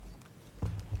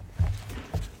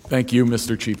Thank you,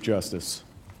 Mr. Chief Justice.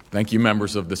 Thank you,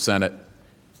 members of the Senate.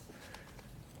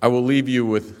 I will leave you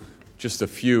with just a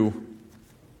few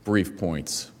brief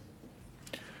points.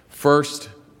 First,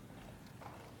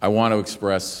 I want to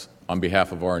express, on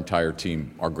behalf of our entire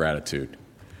team, our gratitude.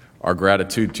 Our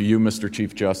gratitude to you, Mr.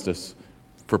 Chief Justice,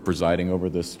 for presiding over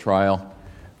this trial.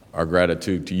 Our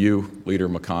gratitude to you, Leader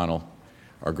McConnell.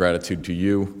 Our gratitude to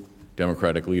you,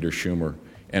 Democratic Leader Schumer,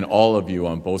 and all of you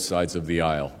on both sides of the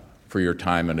aisle for your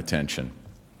time and attention.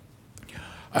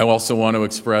 I also want to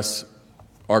express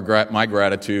my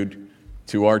gratitude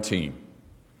to our team.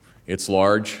 It's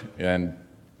large, and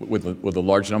with a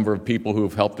large number of people who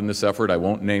have helped in this effort. I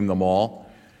won't name them all,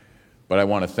 but I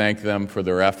want to thank them for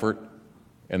their effort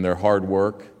and their hard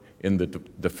work in the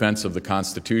defense of the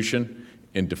Constitution,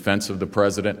 in defense of the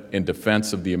President, in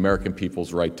defense of the American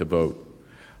people's right to vote.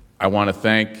 I want to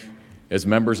thank, as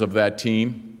members of that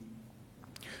team,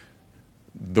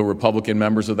 the Republican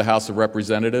members of the House of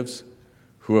Representatives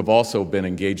who have also been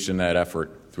engaged in that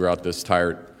effort throughout this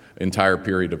entire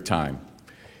period of time,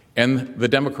 and the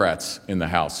Democrats in the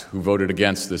House who voted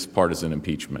against this partisan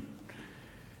impeachment.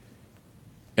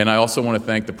 And I also want to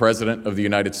thank the President of the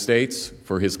United States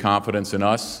for his confidence in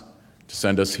us to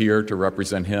send us here to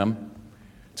represent him,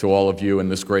 to all of you in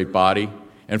this great body,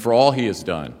 and for all he has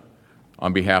done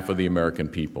on behalf of the American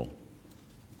people.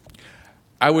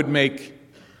 I would make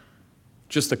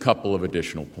just a couple of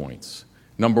additional points.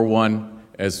 Number one,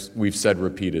 as we've said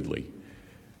repeatedly,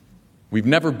 we've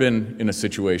never been in a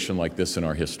situation like this in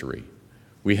our history.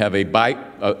 We have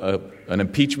an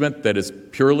impeachment that is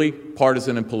purely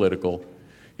partisan and political.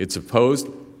 It's opposed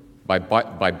by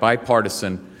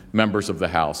bipartisan members of the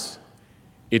House.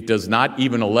 It does not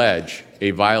even allege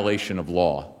a violation of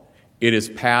law. It is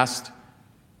passed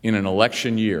in an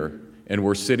election year, and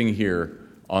we're sitting here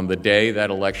on the day that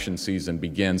election season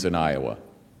begins in Iowa.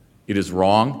 It is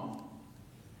wrong.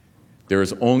 There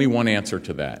is only one answer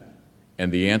to that,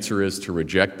 and the answer is to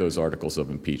reject those articles of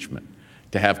impeachment,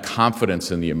 to have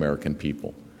confidence in the American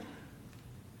people,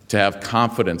 to have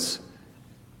confidence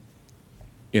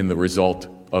in the result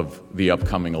of the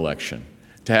upcoming election,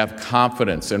 to have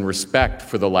confidence and respect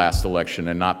for the last election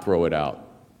and not throw it out,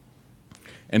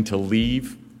 and to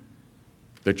leave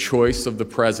the choice of the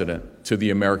President to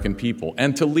the American people,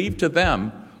 and to leave to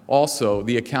them also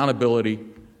the accountability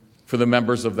for the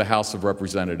members of the House of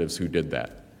Representatives who did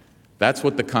that. That's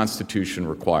what the Constitution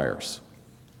requires.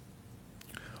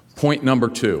 Point number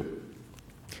two,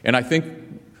 and I think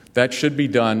that should be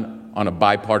done on a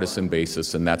bipartisan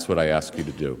basis, and that's what I ask you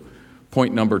to do.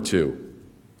 Point number two,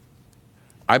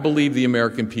 I believe the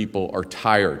American people are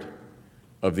tired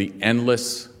of the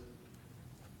endless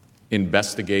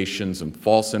investigations and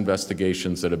false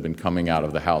investigations that have been coming out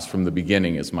of the House from the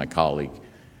beginning, as my colleague,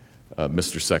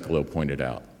 Mr. Cipollone, pointed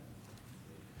out.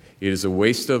 It is a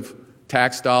waste of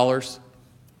tax dollars.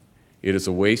 It is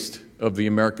a waste of the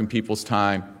American people's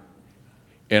time.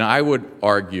 And I would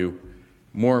argue,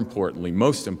 more importantly,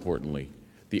 most importantly,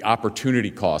 the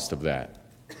opportunity cost of that.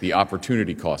 The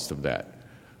opportunity cost of that.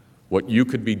 What you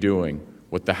could be doing,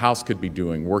 what the House could be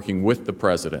doing, working with the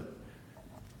President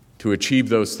to achieve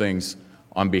those things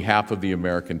on behalf of the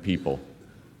American people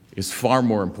is far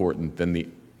more important than the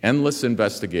endless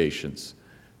investigations,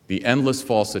 the endless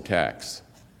false attacks,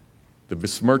 the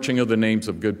besmirching of the names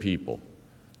of good people.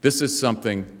 This is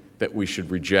something that we should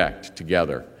reject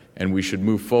together, and we should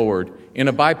move forward in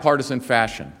a bipartisan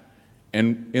fashion,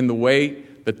 and in the way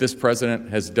that this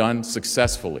President has done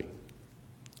successfully.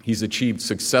 He's achieved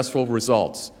successful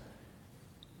results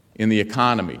in the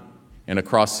economy and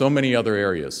across so many other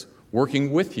areas,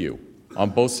 working with you on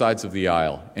both sides of the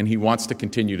aisle, and he wants to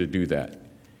continue to do that.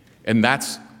 And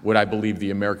that's what I believe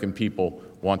the American people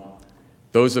want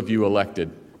those of you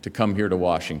elected to come here to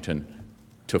Washington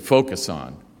to focus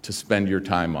on, to spend your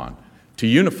time on, to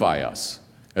unify us,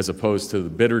 as opposed to the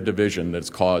bitter division that's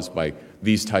caused by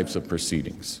these types of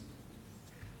proceedings.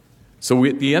 So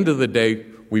at the end of the day,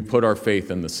 we put our faith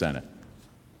in the Senate.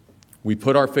 We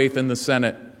put our faith in the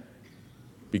Senate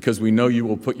because we know you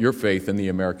will put your faith in the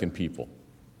American people.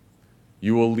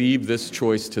 You will leave this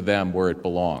choice to them where it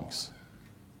belongs.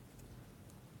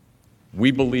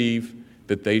 We believe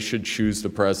that they should choose the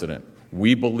President.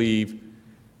 We believe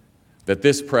that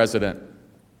this President,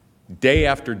 day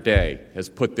after day, has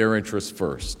put their interests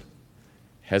first,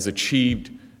 has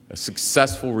achieved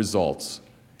successful results,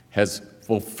 has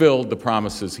fulfilled the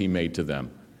promises he made to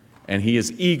them, and he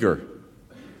is eager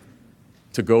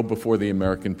to go before the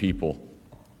American people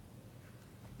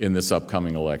in this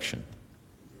upcoming election.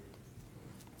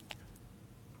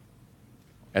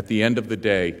 At the end of the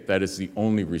day, that is the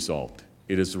only result.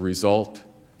 It is a result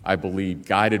I believe,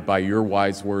 guided by your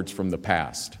wise words from the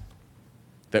past,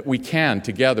 that we can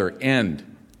together end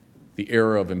the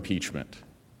era of impeachment,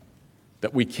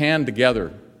 that we can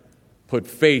together put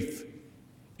faith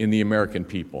in the American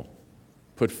people,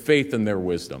 put faith in their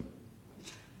wisdom,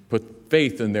 put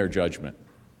faith in their judgment.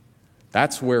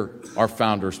 That's where our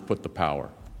founders put the power.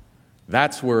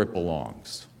 That's where it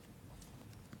belongs.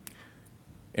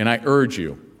 And I urge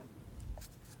you,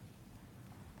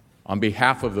 on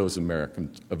behalf of those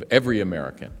Americans, of every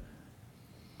American,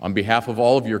 on behalf of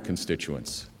all of your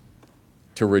constituents,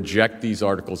 to reject these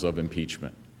articles of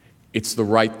impeachment. It's the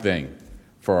right thing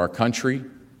for our country.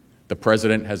 The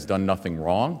president has done nothing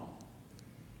wrong.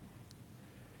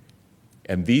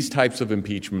 And these types of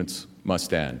impeachments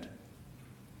must end.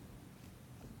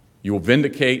 You will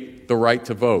vindicate the right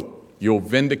to vote. You'll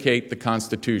vindicate the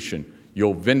Constitution.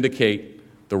 You'll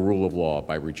vindicate the rule of law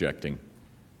by rejecting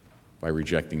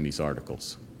these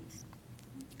articles.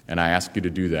 And I ask you to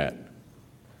do that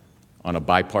on a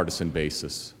bipartisan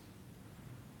basis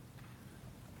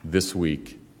this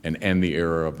week and end the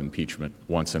era of impeachment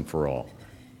once and for all.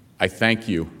 I thank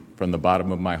you from the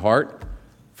bottom of my heart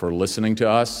for listening to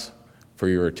us, for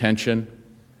your attention,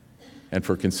 and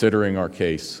for considering our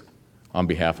case on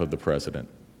behalf of the President.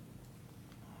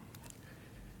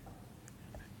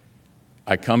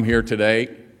 I come here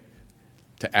today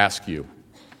to ask you,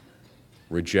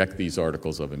 reject these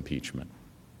articles of impeachment.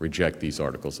 Reject these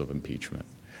articles of impeachment.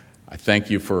 I thank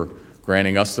you for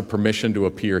granting us the permission to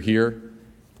appear here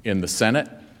in the Senate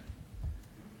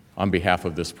on behalf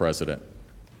of this President.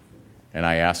 And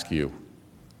I ask you,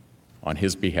 on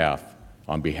his behalf,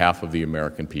 on behalf of the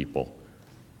American people,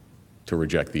 to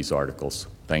reject these articles.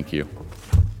 Thank you.